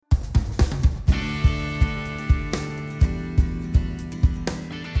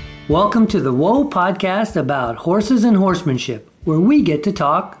Welcome to the Whoa podcast about horses and horsemanship, where we get to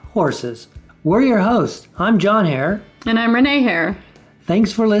talk horses. We're your hosts. I'm John Hare. And I'm Renee Hare.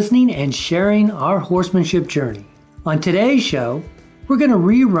 Thanks for listening and sharing our horsemanship journey. On today's show, we're going to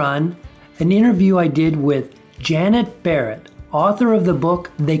rerun an interview I did with Janet Barrett, author of the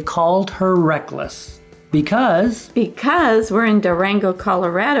book They Called Her Reckless. Because we're in Durango,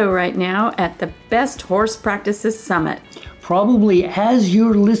 Colorado right now at the Best Horse Practices Summit. Probably as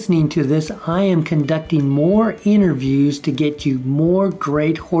you're listening to this, I am conducting more interviews to get you more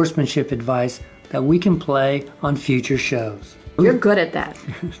great horsemanship advice that we can play on future shows. You're good at that.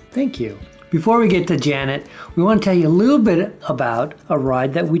 Thank you. Before we get to Janet, we want to tell you a little bit about a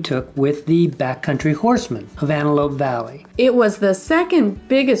ride that we took with the Backcountry Horsemen of Antelope Valley. It was the second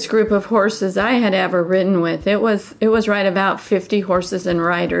biggest group of horses I had ever ridden with. It was right about 50 horses and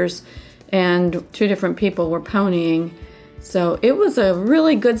riders, and 2 different people were ponying. So it was a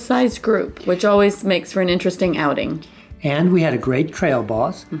really good-sized group, which always makes for an interesting outing. And we had a great trail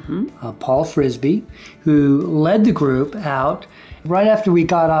boss, Paul Frisbee, who led the group out. Right after we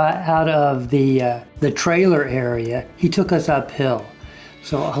got out of the trailer area, he took us uphill.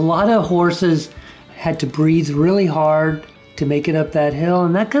 So a lot of horses had to breathe really hard to make it up that hill,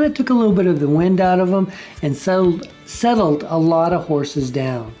 and that kind of took a little bit of the wind out of them and settled a lot of horses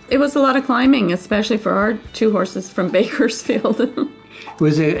down. It was a lot of climbing, especially for our 2 horses from Bakersfield. It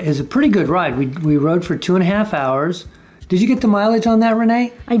was a pretty good ride. We rode for 2.5 hours. Did you get the mileage on that,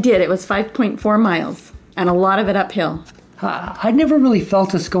 Renee? I did. It was 5.4 miles, and a lot of it uphill. I never really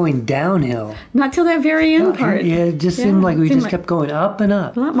felt us going downhill. Not till that very end part. Yeah, it just seemed like we just kept going up and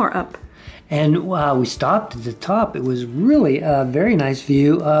up. A lot more up. And we stopped at the top. It was really a very nice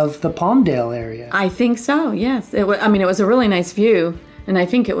view of the Palmdale area. I think so, yes. It was a really nice view, and I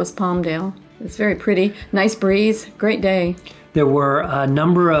think it was Palmdale. It's very pretty. Nice breeze. Great day. There were a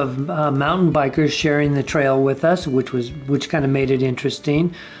number of mountain bikers sharing the trail with us, which kind of made it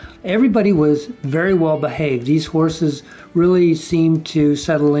interesting. Everybody was very well behaved. These horses really seemed to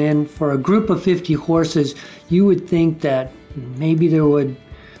settle in. For a group of 50 horses, you would think that maybe there would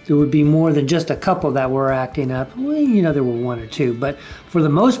be more than just a couple that were acting up. Well, there were 1 or 2, but for the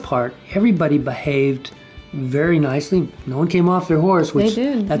most part, everybody behaved very nicely. No one came off their horse, which they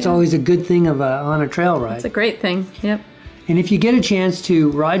did, that's always a good thing on a trail ride. It's a great thing. Yep. And if you get a chance to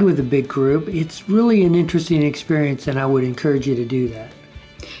ride with a big group, it's really an interesting experience, and I would encourage you to do that.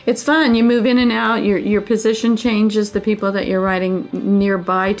 It's fun. You move in and out. Your position changes. The people that you're riding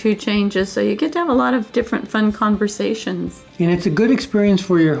nearby to changes. So you get to have a lot of different fun conversations. And it's a good experience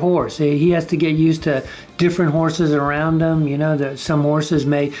for your horse. He has to get used to different horses around him. That some horses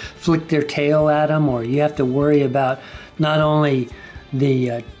may flick their tail at him, or you have to worry about not only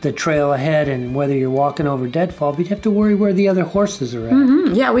the trail ahead and whether you're walking over deadfall, but you have to worry where the other horses are at.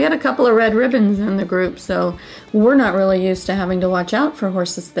 Mm-hmm. Yeah, we had a couple of red ribbons in the group, so we're not really used to having to watch out for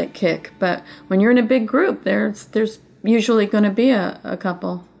horses that kick. But when you're in a big group, there's usually going to be a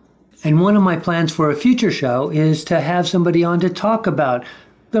couple. And one of my plans for a future show is to have somebody on to talk about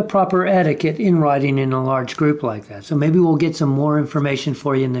the proper etiquette in riding in a large group like that. So maybe we'll get some more information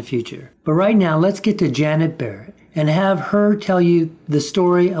for you in the future. But right now, let's get to Janet Barrett and have her tell you the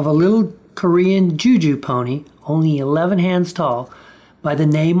story of a little Korean juju pony, only 11 hands tall, by the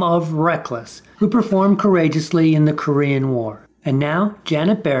name of Reckless, who performed courageously in the Korean War. And now,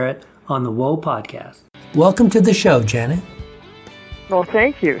 Janet Barrett on the Whoa podcast. Welcome to the show, Janet. Well,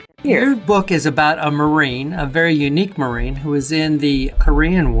 thank you. Your book is about a Marine, a very unique Marine, who was in the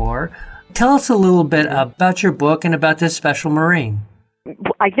Korean War. Tell us a little bit about your book and about this special Marine.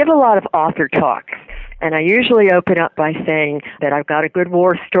 I give a lot of author talks, and I usually open up by saying that I've got a good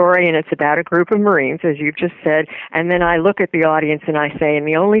war story and it's about a group of Marines, as you've just said, and then I look at the audience and I say, and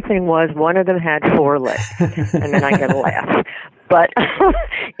the only thing was one of them had 4 legs, and then I get a laugh. But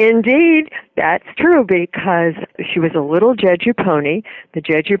indeed, that's true, because she was a little Jeju pony. The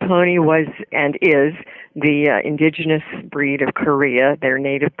Jeju pony was and is the indigenous breed of Korea, their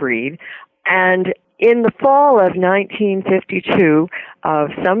native breed. And in the fall of 1952,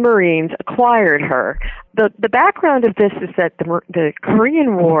 some Marines acquired her. The background of this is that the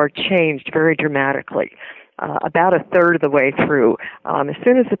Korean War changed very dramatically. About a third of the way through. As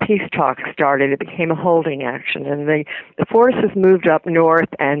soon as the peace talks started, it became a holding action, and the forces moved up north,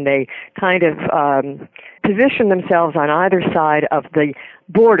 and they kind of positioned themselves on either side of the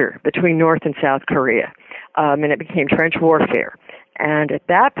border between North and South Korea, and it became trench warfare. And at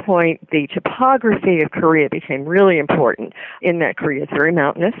that point, the topography of Korea became really important, in that Korea is very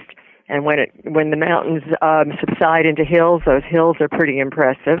mountainous, And when the mountains subside into hills, those hills are pretty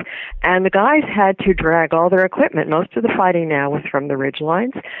impressive. And the guys had to drag all their equipment. Most of the fighting now was from the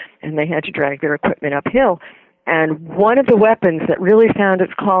ridgelines, and they had to drag their equipment uphill. And one of the weapons that really found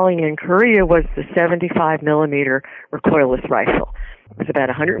its calling in Korea was the 75 millimeter recoilless rifle. It was about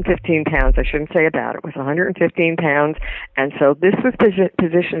 115 pounds. I shouldn't say about. It was 115 pounds. And so this was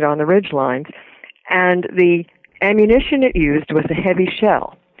positioned on the ridgelines. And the ammunition it used was a heavy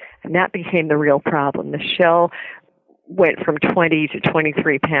shell. And that became the real problem. The shell went from 20 to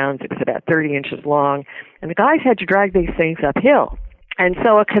 23 pounds. It was about 30 inches long. And the guys had to drag these things uphill. And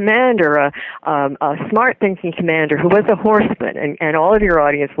so a commander, a smart-thinking commander who was a horseman, and all of your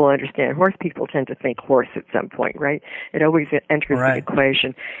audience will understand, horse people tend to think horse at some point, right? It always enters the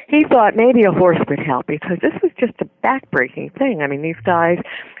equation. He thought maybe a horse would help because this was just a back-breaking thing. I mean, these guys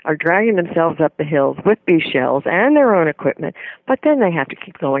are dragging themselves up the hills with these shells and their own equipment, but then they have to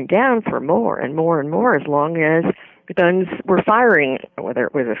keep going down for more and more and more as long as the guns were firing, whether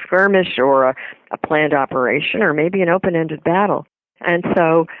it was a skirmish or a planned operation or maybe an open-ended battle. And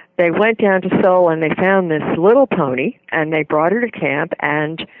so they went down to Seoul and they found this little pony and they brought her to camp,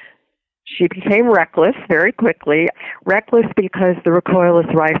 and she became reckless very quickly. Reckless because the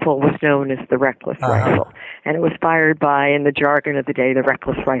recoilless rifle was known as the reckless rifle. And it was fired by, in the jargon of the day, the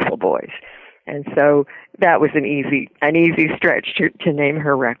reckless rifle boys. And so that was an easy stretch to name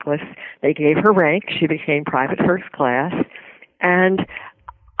her Reckless. They gave her rank. She became private first class. And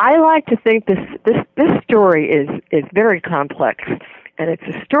I like to think this story is very complex, and it's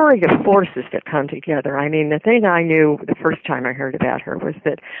a story of forces that come together. I mean, the thing I knew the first time I heard about her was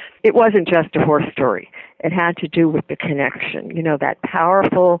that it wasn't just a horse story. It had to do with the connection, you know, that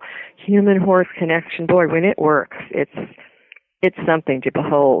powerful human-horse connection. Boy, when it works, it's something to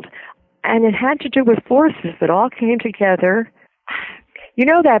behold. And it had to do with forces that all came together. You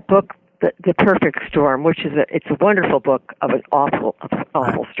know that book, The Perfect Storm, which is it's a wonderful book of an awful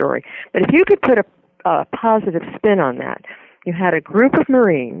story. But if you could put a positive spin on that, you had a group of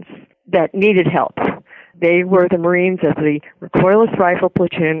Marines that needed help. They were the Marines of the Recoilless Rifle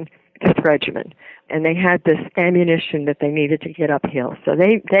Platoon, 5th Regiment, and they had this ammunition that they needed to get uphill. So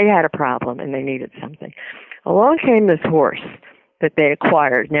they had a problem and they needed something. Along came this horse that they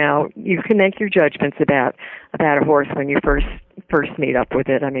acquired. Now, you can make your judgments about a horse when you first meet up with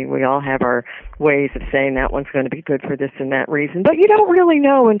it. I mean, we all have our ways of saying that one's going to be good for this and that reason, but you don't really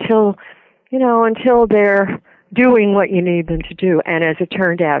know until they're doing what you need them to do. And as it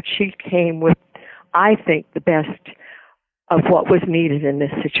turned out, she came with, I think, the best of what was needed in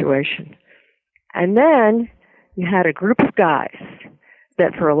this situation. And then you had a group of guys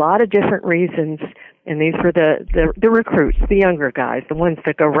that, for a lot of different reasons, and these were the recruits, the younger guys, the ones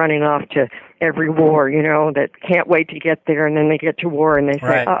that go running off to every war, you know, that can't wait to get there, and then they get to war and they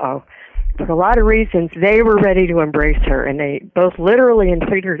say, uh-oh. For a lot of reasons, they were ready to embrace her, and they, both literally and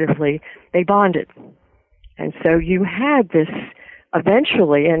figuratively, they bonded. And so you had this,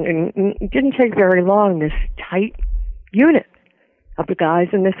 eventually, and it didn't take very long, this tight unit of the guys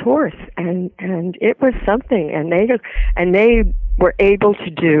in this horse, and it was something, and they were able to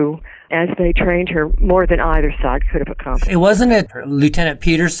do, as they trained her, more than either side could have accomplished. It wasn't it Lieutenant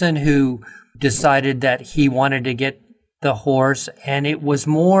Peterson who decided that he wanted to get the horse, and it was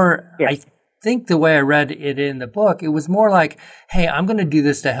more, yes. I think the way I read it in the book, it was more like, hey, I'm going to do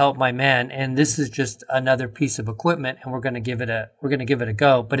this to help my men, and this is just another piece of equipment, and we're going to give it a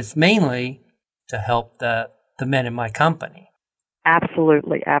go. But it's mainly to help the men in my company.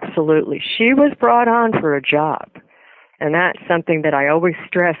 Absolutely, absolutely. She was brought on for a job. And that's something that I always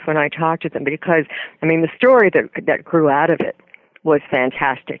stress when I talk to them, because, I mean, the story that grew out of it was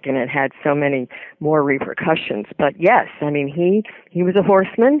fantastic, and it had so many more repercussions. But yes, I mean, he was a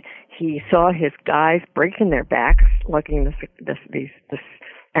horseman. He saw his guys breaking their backs, lugging this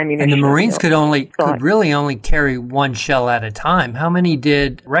ammunition. And the Marines could really only carry one shell at a time. How many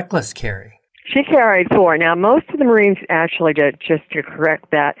did Reckless carry? She carried 4. Now, most of the Marines actually, just to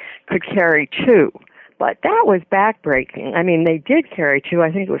correct that, could carry 2. But that was backbreaking. I mean, they did carry 2.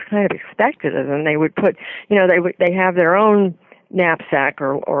 I think it was kind of expected of them. They would put, you know, they have their own knapsack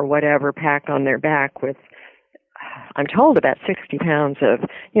or whatever pack on their back with, I'm told, about 60 pounds of,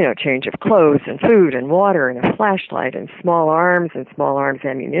 you know, change of clothes and food and water and a flashlight and small arms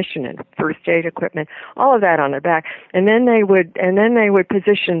ammunition and first aid equipment, all of that on their back. And then they would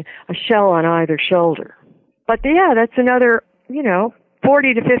position a shell on either shoulder. But yeah, that's another, you know,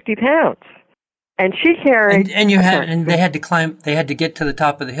 40 to 50 pounds. And she carried, they had to get to the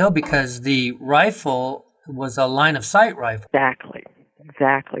top of the hill because the rifle was a line of sight rifle.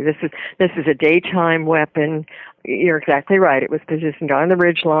 Exactly. This is a daytime weapon. You're exactly right. It was positioned on the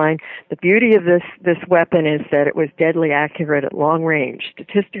ridgeline. The beauty of this weapon is that it was deadly accurate at long range,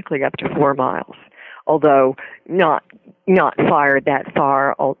 statistically up to 4 miles, although not fired that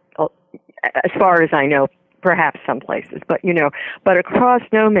far, as far as I know, perhaps some places, but across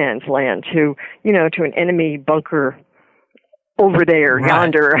no man's land to an enemy bunker over there, right,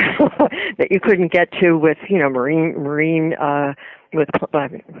 yonder, that you couldn't get to with, marine with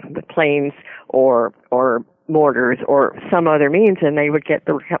planes or mortars or some other means, and they would get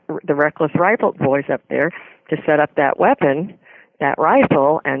the reckless rifle boys up there to set up that weapon, that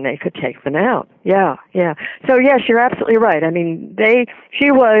rifle, and they could take them out. Yeah. So yes, you're absolutely right. I mean,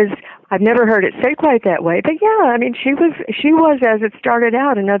 she was. I've never heard it said quite that way, but yeah, I mean, she was as it started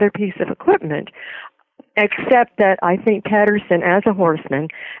out another piece of equipment. Except that I think Patterson, as a horseman,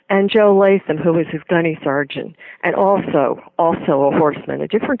 and Joe Latham, who was his gunny sergeant, and also a horseman, a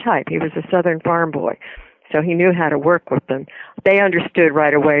different type. He was a Southern farm boy, so he knew how to work with them. They understood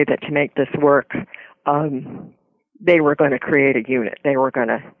right away that to make this work, they were going to create a unit. They were going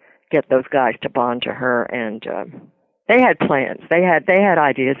to get those guys to bond to her, and they had plans. They had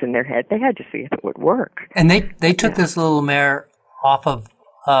ideas in their head. They had to see if it would work. And they took this little mare off of.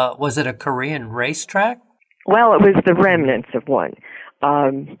 Was it a Korean racetrack? Well, it was the remnants of one.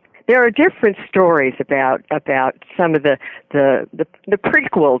 There are different stories about some of the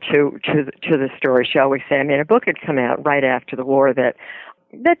prequel to the story, shall we say. I mean, a book had come out right after the war that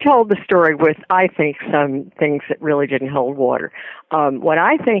told the story with, I think, some things that really didn't hold water. What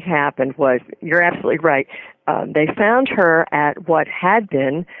I think happened was, you're absolutely right, they found her at what had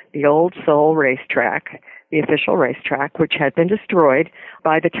been the old Seoul racetrack, the official racetrack, which had been destroyed.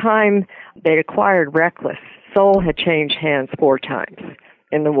 By the time they'd acquired Reckless, Seoul had changed hands 4 times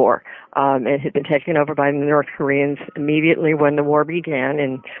in the war. It had been taken over by the North Koreans immediately when the war began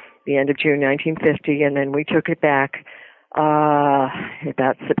in the end of June 1950, and then we took it back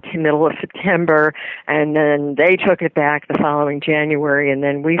about middle of September, and then they took it back the following January, and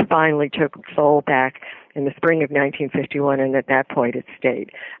then we finally took Seoul back in the spring of 1951, and at that point it stayed.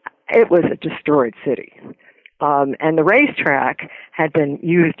 It was a destroyed city. And the racetrack had been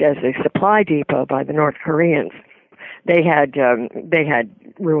used as a supply depot by the North Koreans. They had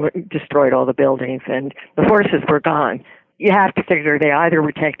destroyed all the buildings, and the horses were gone. You have to figure they either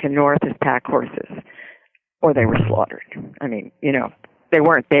were taken north as pack horses, or they were slaughtered. I mean, they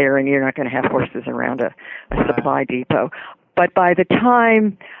weren't there, and you're not going to have horses around a supply depot. But by the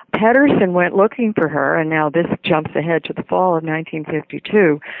time Patterson went looking for her, and now this jumps ahead to the fall of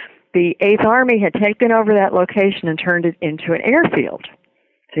 1952, the 8th Army had taken over that location and turned it into an airfield.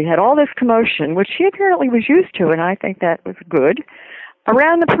 So you had all this commotion, which she apparently was used to, and I think that was good.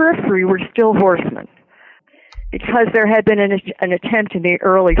 Around the periphery were still horsemen, because there had been an attempt in the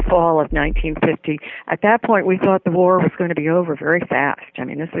early fall of 1950. At that point, we thought the war was going to be over very fast. I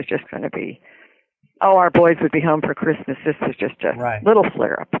mean, this was just going to be, our boys would be home for Christmas. This was just a little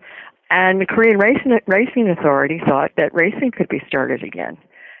flare-up. And the Korean Racing Authority thought that racing could be started again.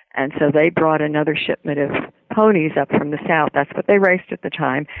 And so they brought another shipment of ponies up from the south. That's what they raced at the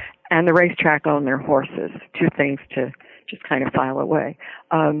time. And the racetrack owned their horses. 2 things to just kind of file away.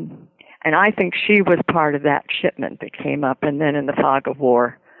 And I think she was part of that shipment that came up. And then in the fog of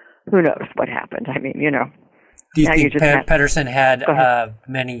war, who knows what happened? I mean, Do you think Patterson had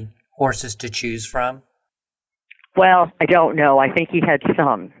many horses to choose from? Well, I don't know. I think he had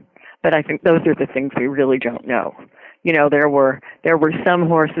some. But I think those are the things we really don't know. There were some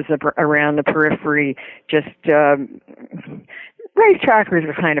horses around the periphery. Just racetrackers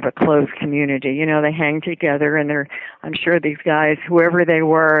are kind of a closed community. They hang together, and I'm sure these guys, whoever they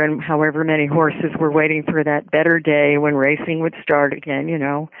were, and however many horses, were waiting for that better day when racing would start again.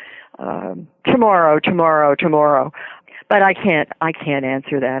 Tomorrow. But I can't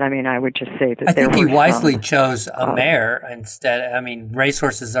answer that. I mean, I would just say that I think he wisely chose a mare instead. I mean,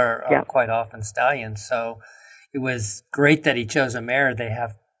 racehorses are quite often stallions, so it was great that he chose a mare. They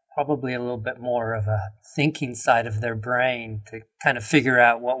have probably a little bit more of a thinking side of their brain to kind of figure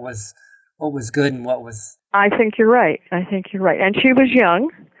out what was good and what was. I think you're right. And she was young.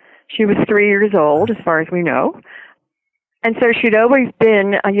 She was 3 years old, as far as we know. And so she'd always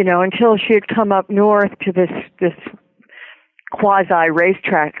been, until she had come up north to this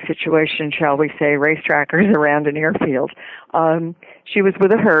quasi-racetrack situation, shall we say, racetrackers around an airfield. She was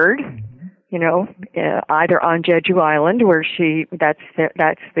with a herd, either on Jeju Island, where that's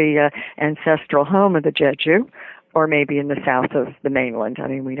the ancestral home of the Jeju, or maybe in the south of the mainland. I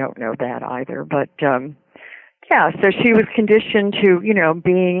mean, we don't know that either. But, so she was conditioned to,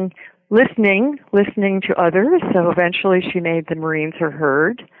 being listening to others. So eventually she made the Marines her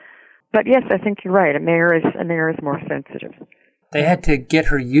herd. But yes, I think you're right. A mare is more sensitive. They had to get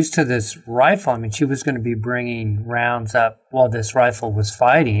her used to this rifle. I mean, she was going to be bringing rounds up while this rifle was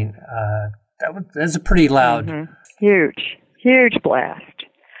fighting. That's a pretty loud. Mm-hmm. Huge blast.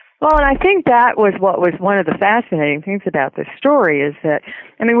 Well, and I think that was what was one of the fascinating things about this story is that,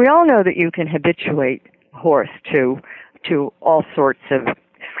 I mean, we all know that you can habituate a horse to all sorts of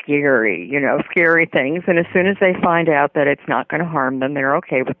scary things, and as soon as they find out that it's not going to harm them, they're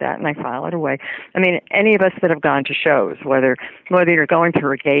okay with that, and they file it away. I mean, any of us that have gone to shows, whether you're going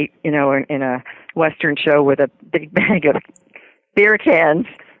through a gate, in a Western show with a big bag of beer cans,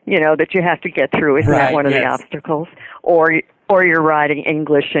 that you have to get through, isn't that one of the obstacles? Or you're riding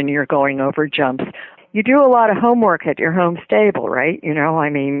English and you're going over jumps. You do a lot of homework at your home stable, right? I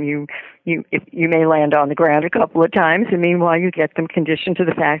mean, you may land on the ground a couple of times, and meanwhile you get them conditioned to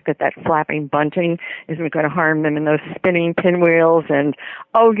the fact that flapping bunting isn't going to harm them, and those spinning pinwheels and,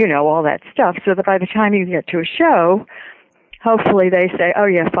 all that stuff, so that by the time you get to a show, hopefully they say, oh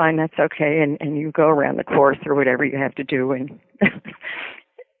yeah, fine, that's okay, and you go around the course or whatever you have to do, and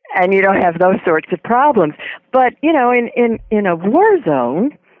and you don't have those sorts of problems. But, in a war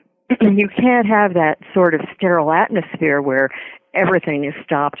zone, you can't have that sort of sterile atmosphere where everything is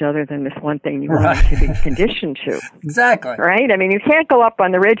stopped other than this one thing you want to be conditioned to. Exactly. Right? I mean, you can't go up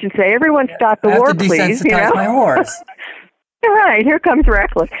on the ridge and say, everyone stop the war, please. I have to desensitize my horse. Right, here comes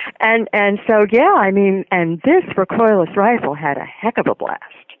Reckless. And so, yeah, I mean, and this recoilless rifle had a heck of a blast.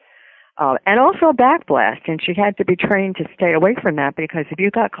 And also a back blast, and she had to be trained to stay away from that, because if you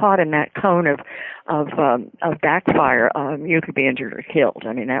got caught in that cone of backfire, you could be injured or killed.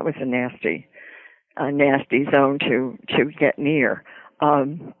 I mean, that was a nasty zone to get near.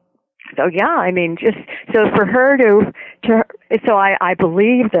 So yeah, I mean, so for her so I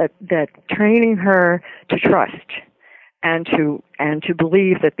believe that training her to trust and to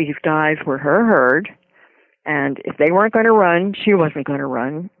believe that these guys were her herd, and if they weren't going to run, she wasn't going to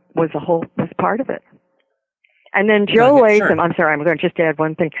run, was part of it. And then Joe Latham, sure. I'm sorry, I'm going to just add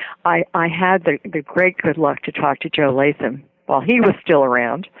one thing. I had the great good luck to talk to Joe Latham while he was still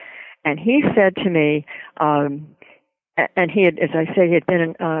around, and he said to me, and he had, as I say,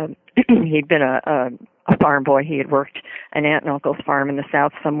 he'd been a farm boy. He had worked an aunt and uncle's farm in the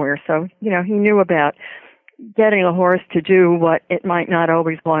South somewhere, so he knew about getting a horse to do what it might not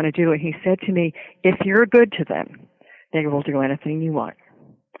always want to do. And he said to me, if you're good to them, they will do anything you want.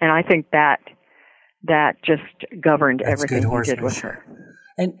 And I think that just governed everything he did with her.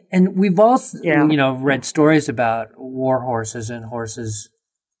 And we've also, read stories about war horses and horses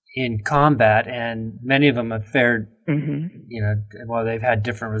in combat, and many of them have fared, well, they've had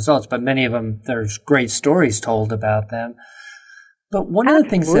different results, but many of them, there's great stories told about them. But one of the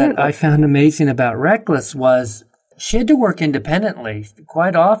things that I found amazing about Reckless was she had to work independently.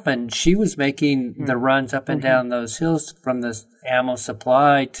 Quite often, she was making the runs up and down those hills from the ammo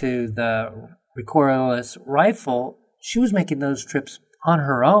supply to the recoilless rifle. She was making those trips on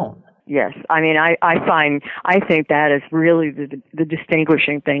her own. Yes. I mean, I think that is really the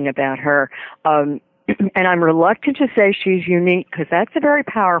distinguishing thing about her. And I'm reluctant to say she's unique, because that's a very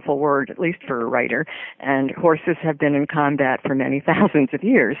powerful word, at least for a writer. And horses have been in combat for many thousands of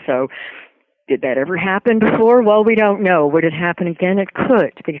years. So did that ever happen before? Well, we don't know. Would it happen again? It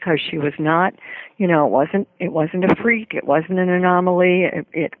could, because she was not, it wasn't a freak. It wasn't an anomaly.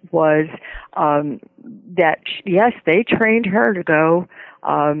 It was that, yes, they trained her to go.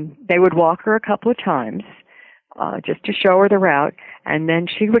 They would walk her a couple of times just to show her the route, and then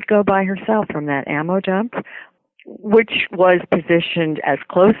she would go by herself from that ammo dump, which was positioned as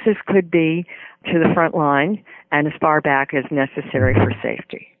close as could be to the front line and as far back as necessary for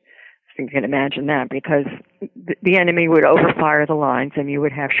safety. So you can imagine that, because the enemy would overfire the lines and you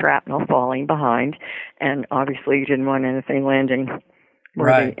would have shrapnel falling behind, and obviously you didn't want anything landing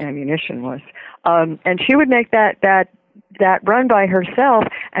where the ammunition was. And she would make that run by herself,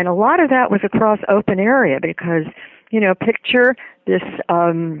 and a lot of that was across open area, because picture this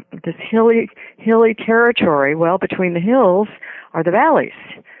hilly territory. Well, between the hills are the valleys,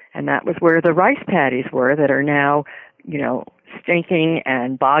 and that was where the rice paddies were that are now stinking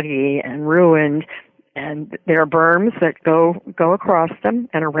and boggy and ruined, and there are berms that go across them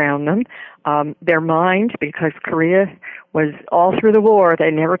and around them. They're mined, because Korea was all through the war.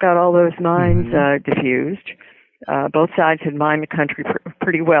 They never got all those mines diffused. Both sides had mined the country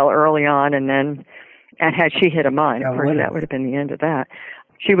pretty well early on, and had she hit a mine, of course, that would have been the end of that.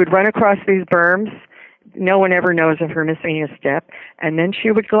 She would run across these berms. No one ever knows of her missing a step. And then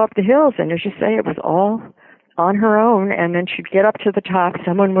she would go up the hills, and as you say, it was all on her own. And then she'd get up to the top.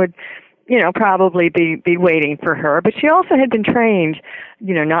 Someone would, probably be waiting for her. But she also had been trained,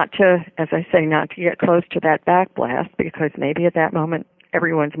 not to, as I say, not to get close to that backblast, because maybe at that moment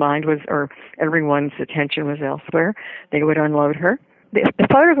everyone's attention was elsewhere. They would unload her. The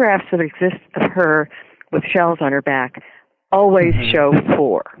photographs that exist of her with shells on her back always show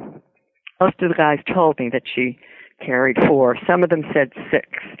 4. Most of the guys told me that she carried 4. Some of them said 6.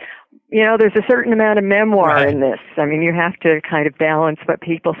 There's a certain amount of memoir in this. I mean, you have to kind of balance what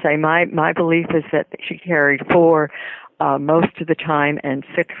people say. My belief is that she carried 4 most of the time, and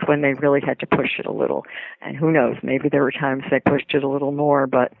 6 when they really had to push it a little. And who knows, maybe there were times they pushed it a little more,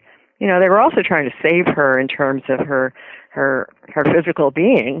 but they were also trying to save her in terms of her physical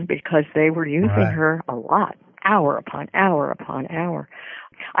being, because they were using her a lot, hour upon hour upon hour.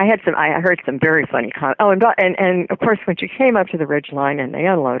 I heard some very funny comments. Oh, and of course, when she came up to the ridgeline and they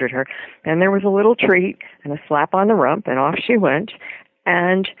unloaded her, then there was a little treat and a slap on the rump, and off she went.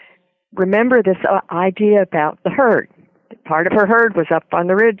 And remember this idea about the herd. Part of her herd was up on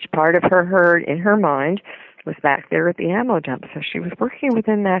the ridge. Part of her herd, in her mind, was back there at the ammo dump. So she was working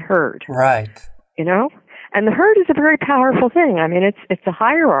within that herd. Right. And the herd is a very powerful thing. I mean, it's a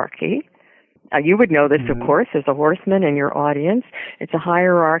hierarchy. You would know this, of course, as a horseman in your audience. It's a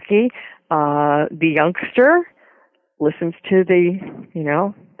hierarchy. The youngster listens to the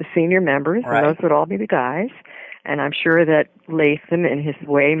senior members, and those would all be the guys. And I'm sure that Latham, in his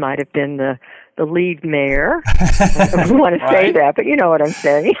way, might have been the lead mare. I don't want to say that, but you know what I'm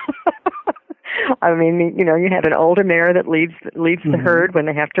saying. I mean, you have an older mare that leads the herd when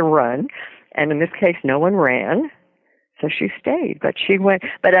they have to run. And in this case, no one ran. So she stayed, but she went.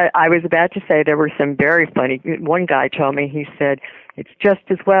 But I was about to say there were some very funny. One guy told me, he said, it's just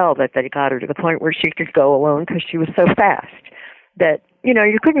as well that they got her to the point where she could go alone, because she was so fast that,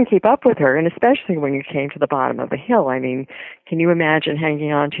 you couldn't keep up with her. And especially when you came to the bottom of a hill. I mean, can you imagine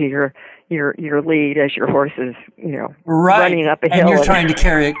hanging on to your lead as your horse is, running up a hill? And you're trying to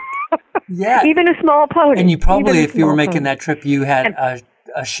carry it. Yeah. Even a small pony. And you probably, if you were making that trip, you had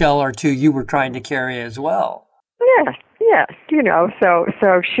a shell or two you were trying to carry as well. Yes, so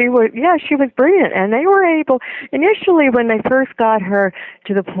she was brilliant, and they were able, initially when they first got her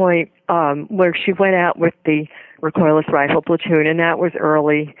to the point where she went out with the recoilless rifle platoon, and that was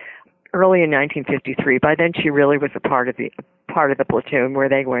early in 1953. By then she really was a part of the platoon. Where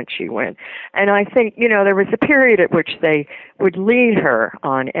they went, she went. And I think, there was a period at which they would lead her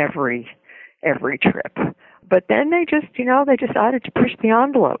on every trip. But then they just, they decided to push the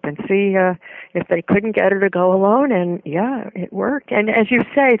envelope and see if they couldn't get her to go alone. And yeah, it worked. And as you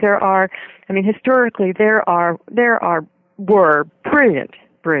say, historically, there were brilliant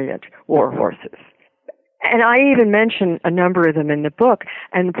war horses. And I even mention a number of them in the book.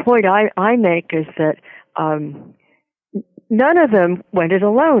 And the point I make is that none of them went it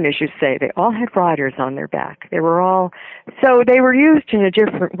alone, as you say. They all had riders on their back. They were used in a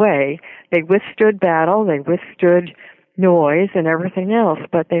different way. They withstood battle, they withstood noise and everything else,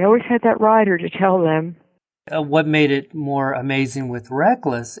 but they always had that rider to tell them. What made it more amazing with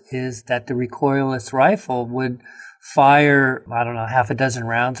Reckless is that the recoilless rifle would fire, half a dozen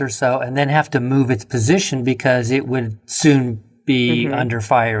rounds or so, and then have to move its position because it would soon be under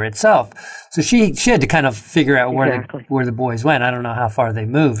fire itself. So she had to kind of figure out where the boys went. I don't know how far they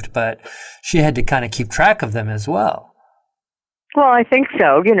moved, but she had to kind of keep track of them as well. Well, I think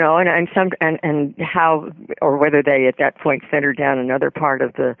so, and how, or whether they at that point centered down another part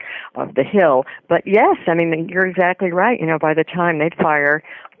of the hill. But yes, you're exactly right. By the time they'd fire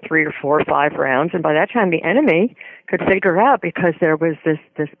 3 or 4 or 5 rounds, and by that time the enemy could figure out, because there was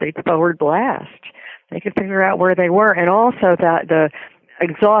this big forward blast. They could figure out where they were, and also that the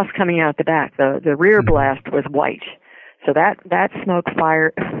exhaust coming out the back, the rear blast was white, so that smoke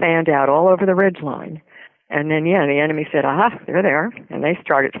fanned out all over the ridgeline. And then, the enemy said, aha, there they are, and they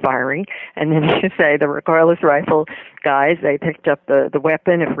started firing. And then, as you say, the recoilless rifle guys, they picked up the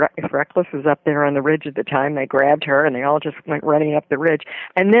weapon. If Reckless was up there on the ridge at the time, they grabbed her, and they all just went running up the ridge.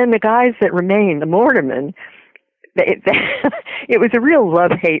 And then the guys that remained, the mortarmen, it was a real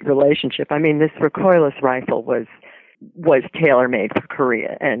love-hate relationship. This recoilless rifle was tailor-made for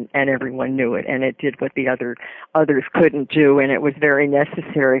Korea, and everyone knew it, and it did what the others couldn't do, and it was very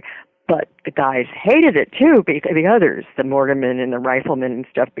necessary. But the guys hated it too, the others, the mortarmen and the riflemen and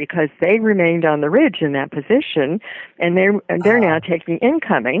stuff, because they remained on the ridge in that position, and they're now taking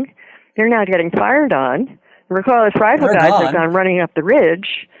incoming. They're now getting fired on. The recoilless rifle guys have gone running up the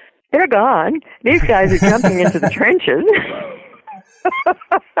ridge. They're gone. These guys are jumping into the trenches.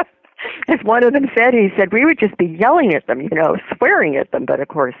 As one of them said, he said, we would just be yelling at them, swearing at them. But of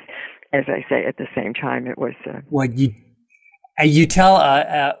course, as I say, at the same time, it was... You tell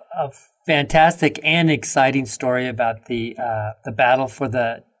a fantastic and exciting story about the battle for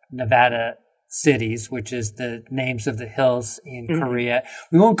the Nevada cities, which is the names of the hills in Korea.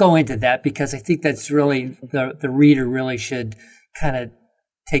 We won't go into that because I think that's really the reader really should kind of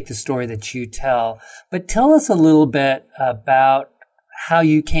take the story that you tell. But tell us a little bit about how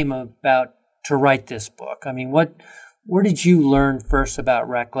you came about to write this book. I mean, where did you learn first about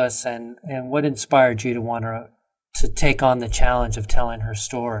Reckless, and what inspired you to want to take on the challenge of telling her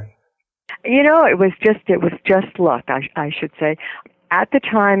story? You know, it was just luck, I should say. At the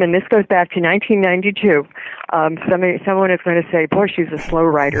time, and this goes back to 1992, someone is going to say, boy, she's a slow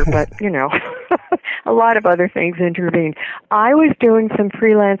writer, but, you know, a lot of other things intervened. I was doing some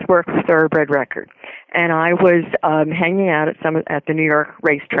freelance work for Thoroughbred Records, and I was hanging out at the New York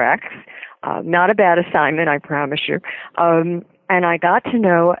racetracks. Not a bad assignment, I promise you. And I got to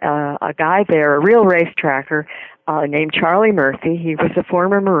know a guy there, a real racetracker, named Charlie Murphy. He was a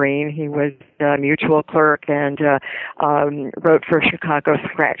former Marine. He was a mutual clerk and wrote for Chicago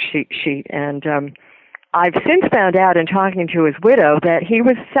Scratch Sheet. And I've since found out in talking to his widow that he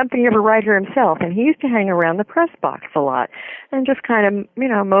was something of a writer himself, and he used to hang around the press box a lot and just kind of, you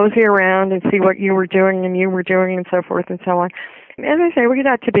know, mosey around and see what you were doing and so forth and so on. As I say, we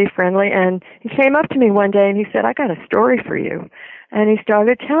got to be friendly, and he came up to me one day and he said, I got a story for you. And he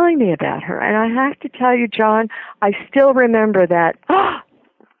started telling me about her. And I have to tell you, John, I still remember that.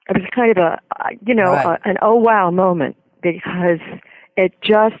 It was kind of an oh wow moment, because it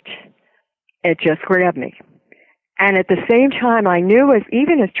just grabbed me. And at the same time, I knew,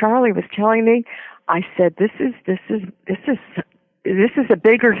 even as Charlie was telling me, I said, this is a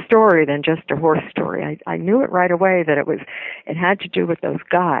bigger story than just a horse story. I knew it right away that it had to do with those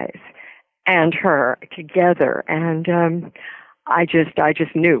guys and her together. And I just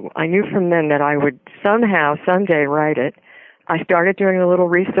knew. I knew from then that I would someday write it. I started doing a little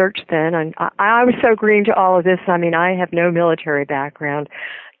research then, and I was so green to all of this. I mean, I have no military background.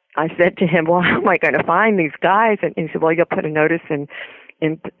 I said to him, well, how am I going to find these guys? And he said, well, you'll put a notice in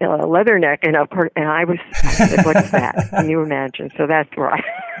Leatherneck, and I said, what's that? Can you imagine? So that's where I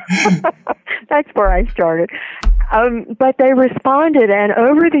started. But they responded, and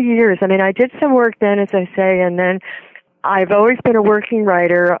over the years, I mean, I did some work then, as I say, and then I've always been a working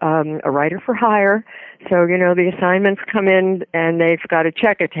writer, a writer for hire. So, you know, the assignments come in and they've got a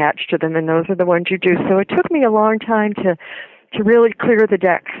check attached to them, and those are the ones you do. So it took me a long time to really clear the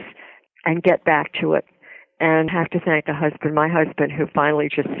decks and get back to it. And have to thank my husband, who finally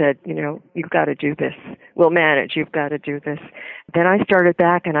just said, you know, you've got to do this. We'll manage. You've got to do this. Then I started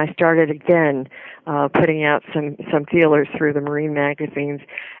back, and I started again putting out some feelers through the Marine magazines.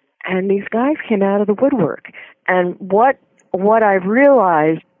 And these guys came out of the woodwork. And what I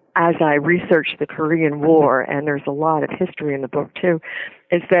realized as I researched the Korean War, and there's a lot of history in the book too,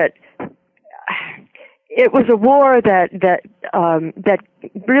 is that it was a war that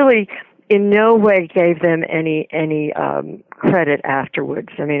really in no way gave them any credit afterwards.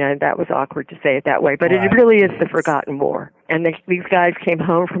 I mean, that was awkward to say it that way, but it really is the forgotten war. And these guys came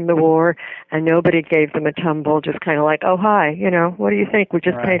home from the war, and nobody gave them a tumble, just kind of like, oh, hi, you know, what do you think? We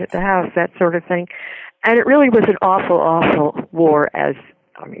just painted the house, that sort of thing. And it really was an awful, awful war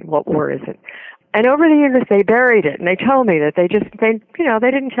what war is it? And over the years, they buried it, and they told me that they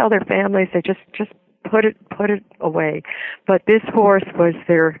didn't tell their families, they just put it away. But this horse was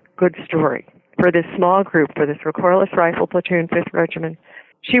their good story for this small group, for this recoilless rifle platoon, 5th Regiment.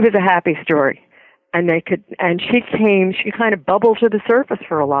 She was a happy story, and she kind of bubbled to the surface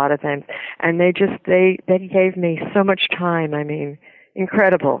for a lot of them, and they gave me so much time. I mean,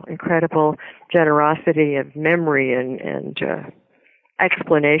 incredible generosity of memory and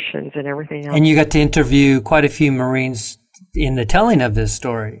explanations and everything else. And you got to interview quite a few Marines in the telling of this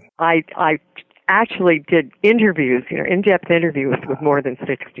story. I actually did interviews, in-depth interviews with more than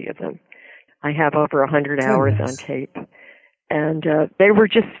 60 of them. I have over 100 hours on tape. And they were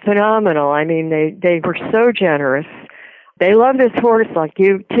just phenomenal. I mean, they were so generous. They love this horse like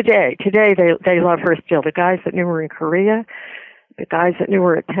you today. Today, they love her still. The guys that knew her in Korea, the guys that knew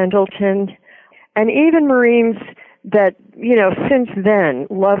her at Pendleton, and even Marines that, since then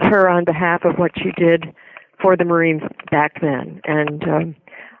love her on behalf of what she did for the Marines back then. And,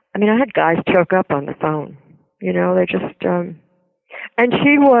 I had guys choke up on the phone. They just, and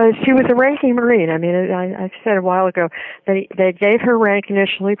she was a ranking Marine. I mean, I said a while ago, they gave her rank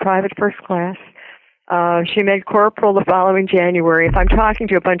initially, private first class. She made corporal the following January. If I'm talking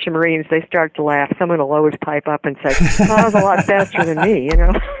to a bunch of Marines, they start to laugh. Someone will always pipe up and say, "Oh, that was a lot faster than me,"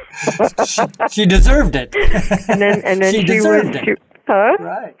 She deserved it. And then she deserved it. Huh?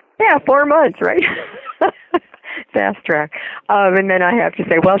 Right. Yeah, 4 months, right? Fast track. And then I have to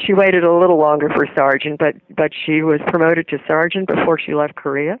say, well, she waited a little longer for sergeant, but she was promoted to sergeant before she left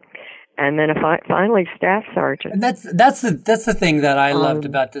Korea, and then finally staff sergeant. And that's the thing that I loved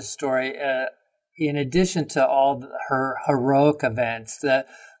about this story. In addition to all her heroic events, the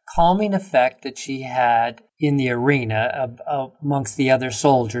calming effect that she had in the arena amongst the other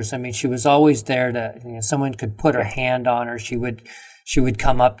soldiers. I mean, she was always there to, someone could put her hand on her. She would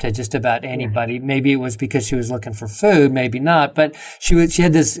come up to just about anybody. Maybe it was because she was looking for food, maybe not, but she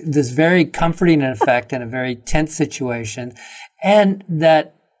had this very comforting effect in a very tense situation, and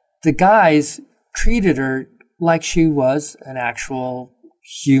that the guys treated her like she was an actual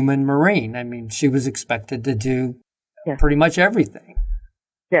human Marine. I mean, she was expected to do pretty much everything.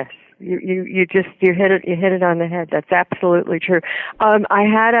 Yes, you hit it on the head. That's absolutely true. I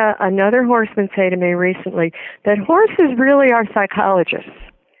had another horseman say to me recently that horses really are psychologists,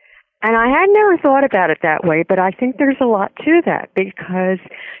 and I had never thought about it that way. But I think there's a lot to that because,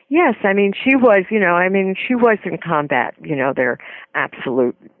 yes, I mean she was in combat. They're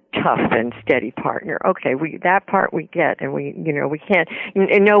absolute tough and steady partner. Okay, that part we get, and we can't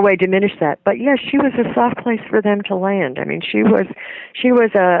in no way diminish that. But yes, she was a soft place for them to land. I mean, she was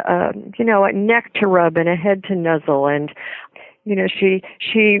a neck to rub and a head to nuzzle, and she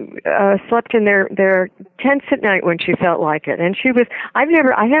slept in their tents at night when she felt like it. And she was I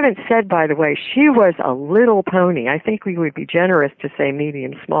haven't said, by the way, she was a little pony. I think we would be generous to say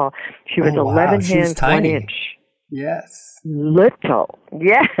medium small. She was 11 hands 1 inch. Yes. Little,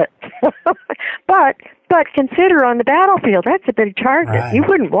 yes. but consider on the battlefield, that's a big target. Right. You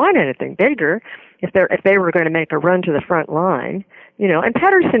wouldn't want anything bigger if they were going to make a run to the front line. And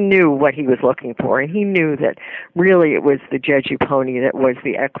Pedersen knew what he was looking for, and he knew that really it was the Jeju pony that was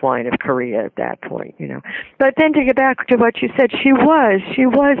the equine of Korea at that point. But then to get back to what you said, she was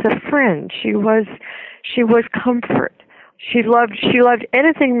a friend. She was comfort. She loved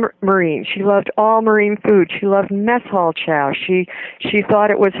anything Marine. She loved all Marine food. She loved mess hall chow. She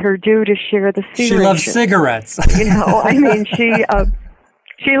thought it was her due to share the sea. She loved cigarettes. She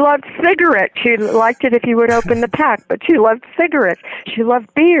loved cigarettes. She liked it if you would open the pack, but she loved cigarettes. She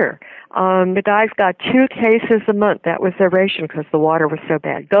loved beer. The guys got 2 cases a month. That was their ration because the water was so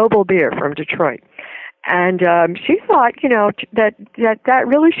bad. Goebel beer from Detroit. And she thought, that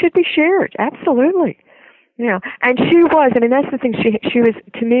really should be shared. Absolutely. And she was, that's the thing, she was,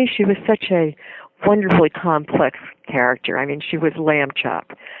 to me, she was such a wonderfully complex character. I mean, she was lamb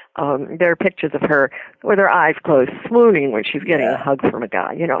chop. There are pictures of her with her eyes closed, swooning when she's getting a hug from a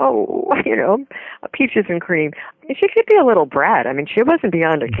guy, peaches and cream. And she could be a little brat. I mean, she wasn't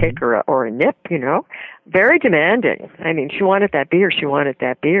beyond a kick or a nip, very demanding. I mean, she wanted that beer.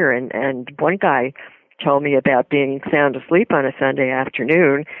 And one guy told me about being sound asleep on a Sunday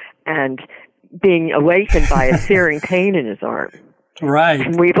afternoon and being awakened by a searing pain in his arm. Right.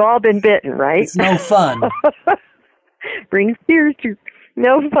 And we've all been bitten, right? It's no fun. Brings tears to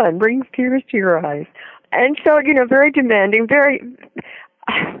your eyes. And so, very demanding, very...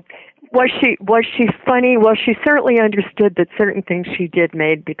 Was she funny? Well, she certainly understood that certain things she did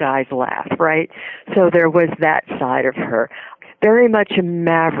made the guys laugh, right? So there was that side of her. Very much a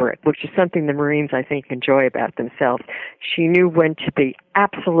maverick, which is something the Marines, I think, enjoy about themselves. She knew when to be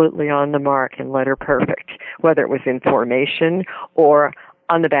absolutely on the mark and let her perfect, whether it was in formation or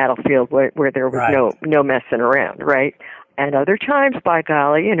on the battlefield where there was no messing around, right? And other times, by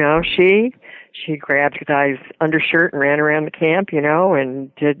golly, she grabbed the guy's undershirt and ran around the camp, and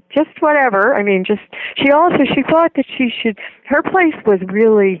did just whatever. I mean, she thought that her place was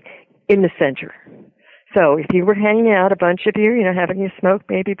really in the center. So if you were hanging out, a bunch of you, having a smoke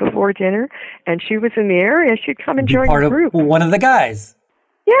maybe before dinner, and she was in the area, she'd come and join the group. One of the guys.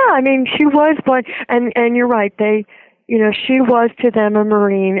 Yeah, I mean, she was one, and you're right. She was to them a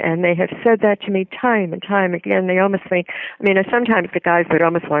Marine, and they have said that to me time and time again. They almost think, sometimes the guys would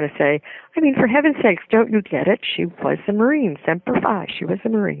almost want to say, for heaven's sakes, don't you get it? She was a Marine, Semper Fi. She was a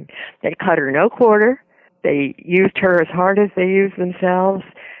Marine. They cut her no quarter. They used her as hard as they used themselves.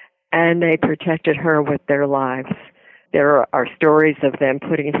 And they protected her with their lives. There are stories of them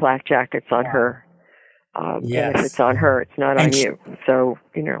putting flak jackets on her. Yes. And if it's on her, it's not on you. So,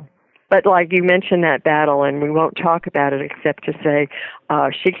 But like you mentioned that battle, and we won't talk about it except to say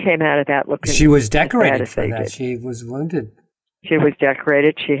she came out of that looking... She was decorated for that. She was wounded. She was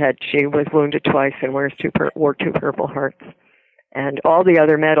decorated. She was wounded twice and wore 2 Purple Hearts. And all the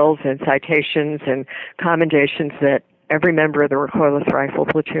other medals and citations and commendations that every member of the recoilless rifle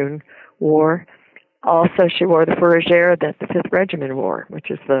platoon wore. Also, she wore the fourragère that the 5th Regiment wore, which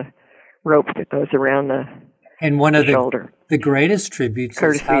is the rope that goes around the And one of shoulder. The greatest tributes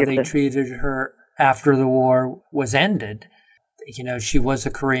is how they treated her after the war was ended. You know, she was a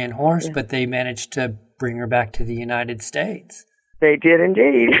Korean horse, but they managed to bring her back to the United States. They did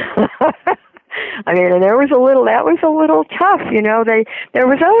indeed. I mean, and that was a little tough, you know. There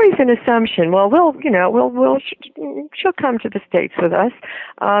was always an assumption, well, she'll come to the States with us.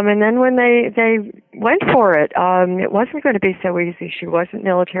 And then when they went for it, it wasn't going to be so easy. She wasn't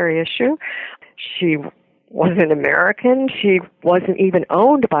military issue. She wasn't American. She wasn't even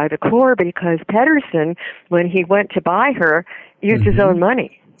owned by the Corps because Pedersen, when he went to buy her, used his own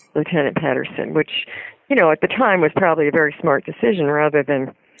money, Lieutenant Pedersen, which, you know, at the time was probably a very smart decision rather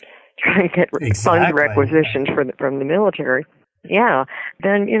than trying to get fund requisitions from the military. Yeah.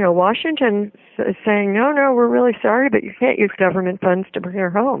 Then, you know, Washington is saying, no, we're really sorry, but you can't use government funds to bring her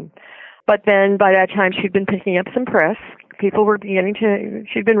home. But then by that time, she'd been picking up some press. People were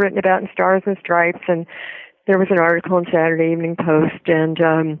she'd been written about in Stars and Stripes, and there was an article in Saturday Evening Post, and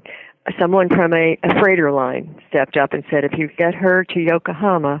someone from a freighter line stepped up and said, if you get her to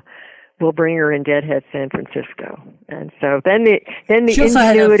Yokohama, we'll bring her in deadhead San Francisco. And so then the she also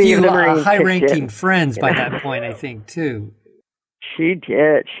had a few Marines high-ranking friends by that point, I think, too. She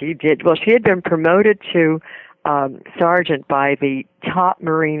did. Well, she had been promoted to sergeant by the top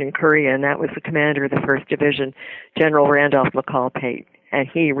Marine in Korea, and that was the commander of the 1st Division, General Randolph McCall Pate. And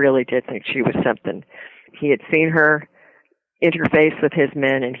he really did think she was something. He had seen her interface with his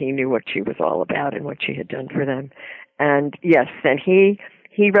men, and he knew what she was all about and what she had done for them. And yes, and he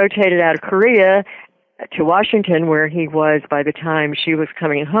rotated out of Korea to Washington, where he was by the time she was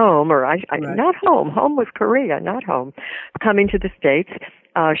coming home, not home. Home was Korea, not home. Coming to the States,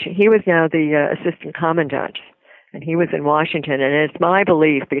 he was now the assistant commandant, and he was in Washington. And it's my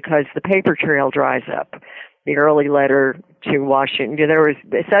belief, because the paper trail dries up, the early letter to Washington,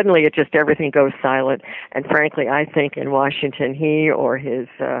 suddenly everything goes silent. And frankly, I think in Washington, he or his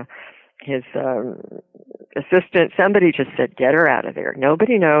assistant, somebody just said, get her out of there.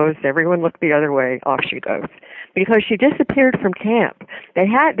 Nobody knows. Everyone looked the other way. Off she goes. Because she disappeared from camp. They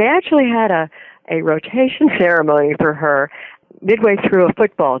actually had a rotation ceremony for her midway through a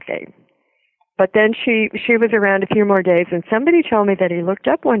football game. But then she was around a few more days, and somebody told me that he looked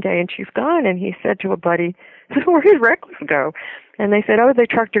up one day and she's gone, and he said to a buddy, where did Reckless go? And they said, they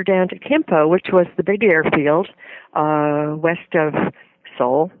trucked her down to Kimpo, which was the big airfield west of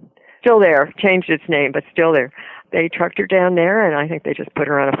Seoul. Still there, changed its name, but still there. They trucked her down there, and I think they just put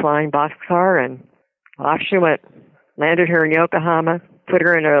her on a flying boxcar, and off she went. Landed her in Yokohama, put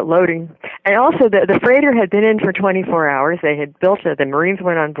her in a loading. And also, the freighter had been in for 24 hours. They had the Marines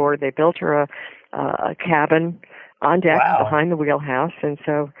went on board. They built her a cabin on deck behind the wheelhouse. And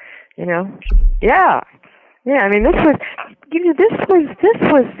so, you know, yeah. I mean, this was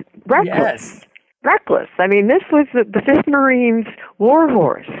reckless. Yes. Reckless. I mean, this was the 5th Marines war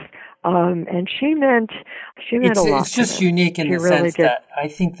horse. And she meant a lot. It's just unique in the sense that I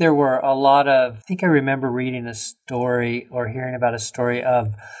think there were I think I remember reading a story or hearing about a story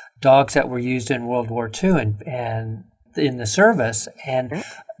of dogs that were used in World War II and in the service. And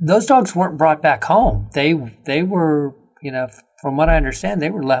those dogs weren't brought back home. They were, you know, from what I understand, they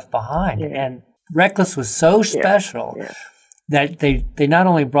were left behind. Yeah. And Reckless was so special. Yeah. That they not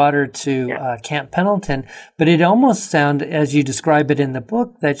only brought her to Camp Pendleton, but it almost sounded, as you describe it in the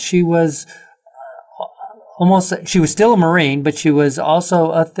book, that she was still a Marine, but she was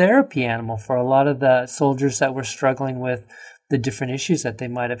also a therapy animal for a lot of the soldiers that were struggling with the different issues that they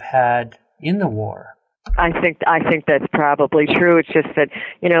might have had in the war. I think that's probably true. It's just that,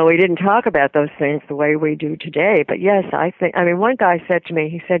 you know, we didn't talk about those things the way we do today. But yes, one guy said to me,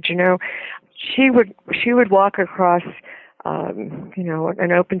 he said, you know, she would walk across you know,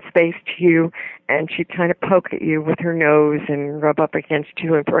 an open space to you, and she'd kind of poke at you with her nose and rub up against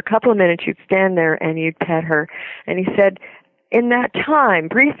you. And for a couple of minutes, you'd stand there and you'd pet her. And he said, in that time,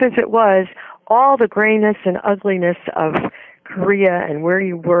 brief as it was, all the grayness and ugliness of Korea and where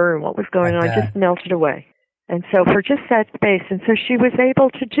you were and what was going on just melted away. And so for just that space, and so she was able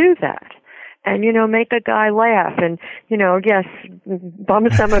to do that. And, you know, make a guy laugh and, you know, yes, bum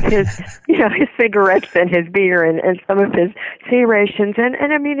some of his, you know, his cigarettes and his beer and some of his sea rations.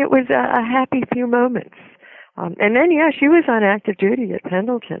 And I mean, it was a happy few moments. And then, she was on active duty at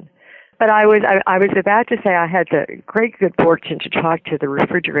Pendleton. But I was about to say I had the great good fortune to talk to the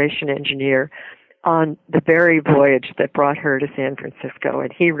refrigeration engineer on the very voyage that brought her to San Francisco.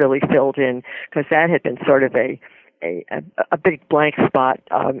 And he really filled in, because that had been sort of a big blank spot,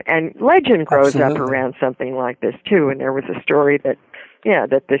 and legend grows up around something like this too. And there was a story that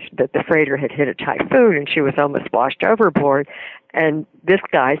the freighter had hit a typhoon and she was almost washed overboard. And this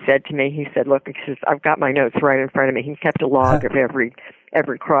guy said to me, he said, "Look," he says, "I've got my notes right in front of me." He kept a log of every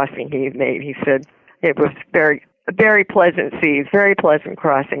every crossing he made. He said it was very pleasant seas, very pleasant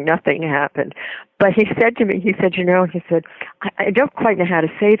crossing. Nothing happened. But he said to me, he said, I don't quite know how to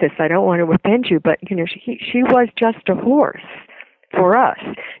say this. I don't want to offend you, but, she was just a horse for us.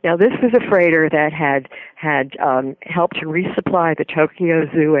 Now, this was a freighter that had helped to resupply the Tokyo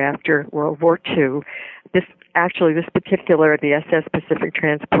Zoo after World War II. This particular, the SS Pacific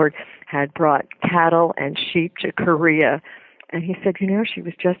Transport, had brought cattle and sheep to Korea. And he said, she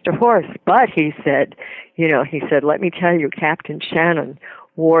was just a horse. But he said, let me tell you, Captain Shannon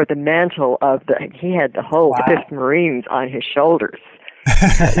wore the mantle he had the whole 5th Marines on his shoulders.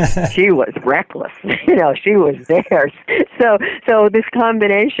 She was reckless. She was theirs. So this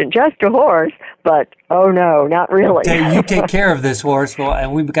combination, just a horse, but oh no, not really. You take care of this horse,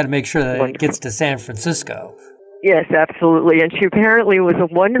 and we've got to make sure that it gets to San Francisco. Yes, absolutely. And she apparently was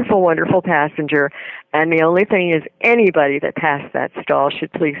a wonderful, wonderful passenger. And the only thing is, anybody that passed that stall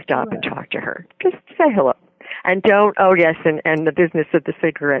should please stop and talk to her. Just say hello. And don't, and the business of the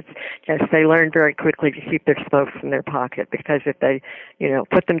cigarettes. Yes, they learned very quickly to keep their smokes in their pocket, because if they,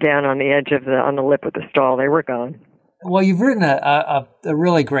 put them down on the edge on the lip of the stall, they were gone. Well, you've written a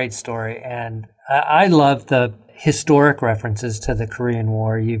really great story, and I love the historic references to the Korean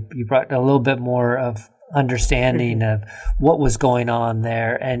War. You brought a little bit more of understanding of what was going on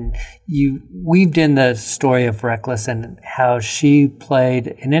there, and you weaved in the story of Reckless and how she played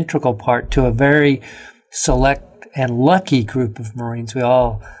an integral part to a very select and lucky group of Marines. We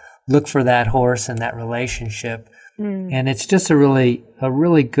all look for that horse and that relationship, and it's just a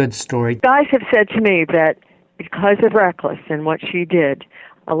really good story. Guys have said to me that because of Reckless and what she did,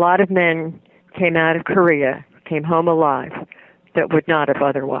 a lot of men came out of Korea, came home alive, that would not have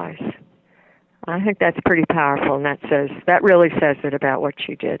otherwise. I think that's pretty powerful, and that really says it about what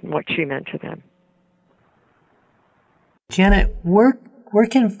she did and what she meant to them. Janet, where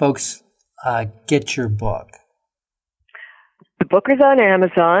can folks get your book? The book is on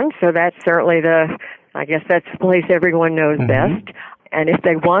Amazon, so that's certainly that's the place everyone knows best. And if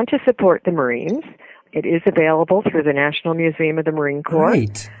they want to support the Marines, it is available through the National Museum of the Marine Corps.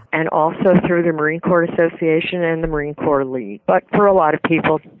 Great. And also through the Marine Corps Association and the Marine Corps League. But for a lot of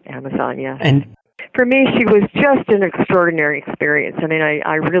people, Amazon, yes. And for me, she was just an extraordinary experience. I mean,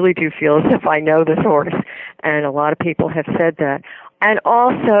 I really do feel as if I know this horse, and a lot of people have said that. And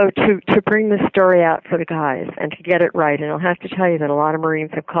also to bring the story out for the guys and to get it right. And I'll have to tell you that a lot of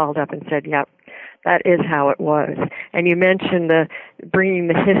Marines have called up and said, yep, that is how it was. And you mentioned bringing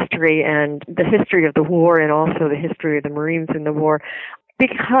the history and the history of the war and also the history of the Marines in the war.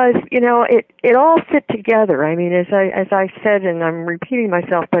 Because, it all fit together. I mean, as I said, and I'm repeating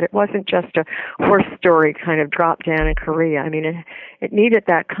myself, but it wasn't just a horse story kind of dropped down in Korea. I mean, it needed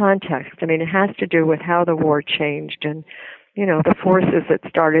that context. I mean, it has to do with how the war changed and, the forces that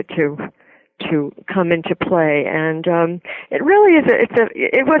started to come into play. And it really is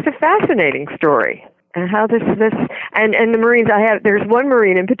it was a fascinating story. And how this and the Marines there's one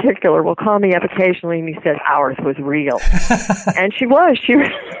Marine in particular will call me up occasionally and he says ours was real. And she was.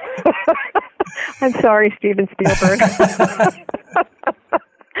 I'm sorry, Steven Spielberg.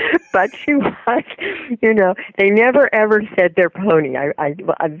 But she was, they never ever said their pony.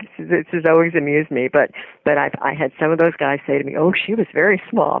 This has always amused me, but I had some of those guys say to me, oh, she was very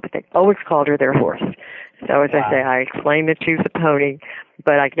small, but they always called her their horse. So as I say, I explained that she was a pony,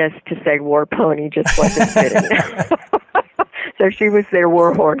 but I guess to say war pony just wasn't fitting. So she was their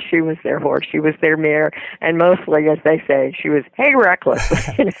war horse, she was their horse, she was their mare, and mostly, as they say, she was, hey, Reckless.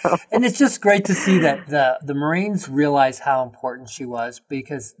 And it's just great to see that the Marines realize how important she was,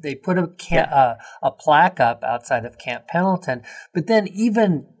 because they put a plaque up outside of Camp Pendleton. But then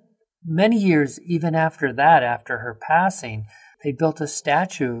even many years, even after that, after her passing, they built a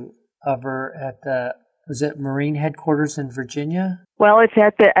statue of her at was it Marine headquarters in Virginia? Well, it's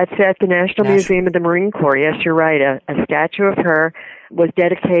at the National Museum of the Marine Corps. Yes, you're right. A statue of her was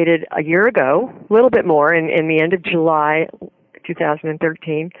dedicated a year ago, a little bit more, in the end of July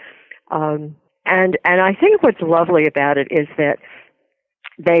 2013. And I think what's lovely about it is that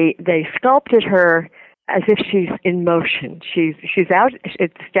they sculpted her as if she's in motion. She's out. The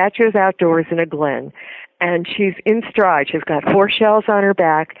statue is outdoors in a glen, and she's in stride. She's got 4 shells on her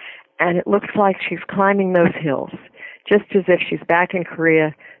back. And it looks like she's climbing those hills, just as if she's back in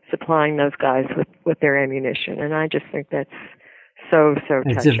Korea supplying those guys with their ammunition. And I just think that's so touching.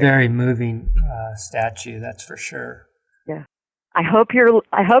 It's a very moving statue, that's for sure. Yeah. I hope your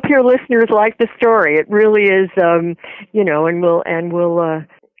listeners like the story. It really is, and we'll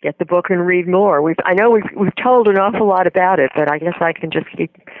get the book and read more. I know we've told an awful lot about it, but I guess I can just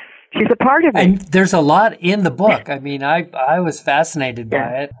keep she's a part of me. And there's a lot in the book. I mean, I was fascinated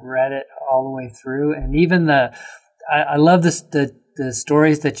by it, read it all the way through, and even I love the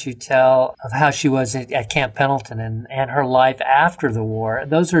stories that you tell of how she was at Camp Pendleton and her life after the war.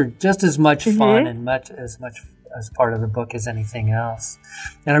 Those are just as much fun and as much as part of the book as anything else.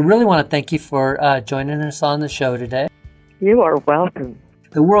 And I really want to thank you for joining us on the show today. You are welcome.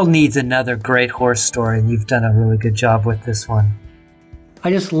 The world needs another great horse story, and you've done a really good job with this one. I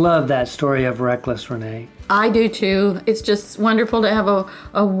just love that story of Reckless, Renee. I do too. It's just wonderful to have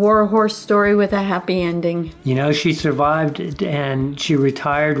a war horse story with a happy ending. You know, she survived and she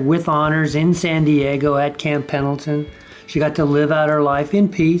retired with honors in San Diego at Camp Pendleton. She got to live out her life in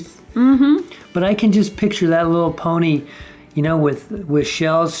peace. Mm-hmm. But I can just picture that little pony, you know, with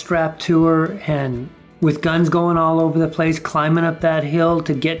shells strapped to her and with guns going all over the place, climbing up that hill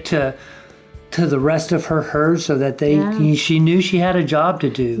to get to the rest of her herd so that she knew she had a job to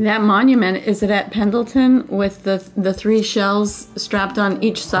do. That monument, is it at Pendleton with the 3 shells strapped on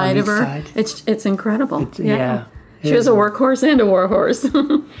each side of her? Side. It's incredible. Yeah. She was a workhorse and a war horse.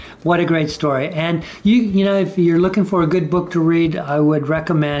 What a great story. And you know, if you're looking for a good book to read, I would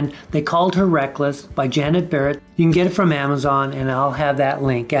recommend They Called Her Reckless by Janet Barrett. You can get it from Amazon, and I'll have that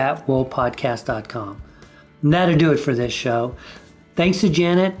link at woolpodcast.com. And that'll do it for this show. Thanks to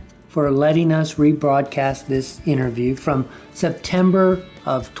Janet for letting us rebroadcast this interview from September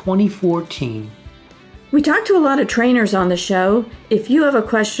of 2014. We talked to a lot of trainers on the show. If you have a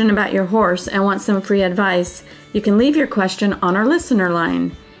question about your horse and want some free advice, you can leave your question on our listener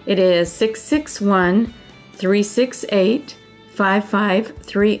line. It is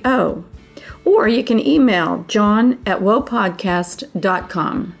 661-368-5530. Or you can email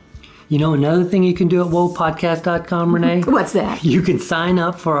john@wopodcast.com. You know another thing you can do at wopodcast.com, Renee? What's that? You can sign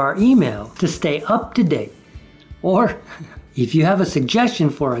up for our email to stay up to date. Or if you have a suggestion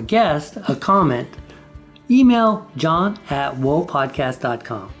for a guest, a comment, email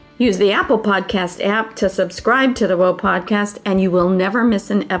john@wopodcast.com. Use the Apple Podcast app to subscribe to the Woe Podcast, and you will never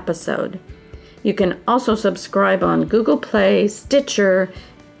miss an episode. You can also subscribe on Google Play, Stitcher,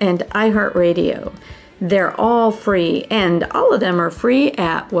 and iHeartRadio. They're all free, and all of them are free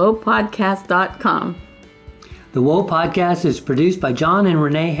at wopodcast.com. The Woe Podcast is produced by John and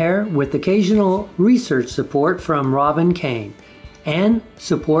Renee Hare with occasional research support from Robin Kane and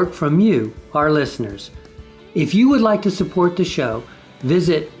support from you, our listeners. If you would like to support the show,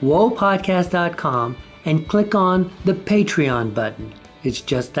 visit wopodcast.com and click on the Patreon button. It's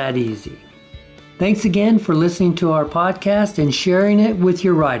just that easy. Thanks again for listening to our podcast and sharing it with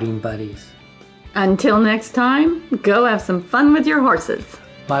your riding buddies. Until next time, go have some fun with your horses.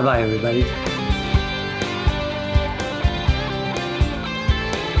 Bye-bye, everybody.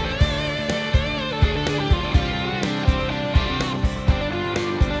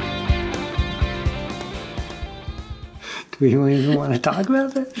 Do we even want to talk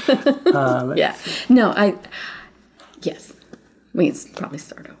about that? Yeah. No, yes. We can probably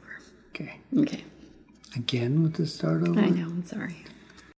start over. Okay. Okay. Again with the start over? I know, I'm sorry.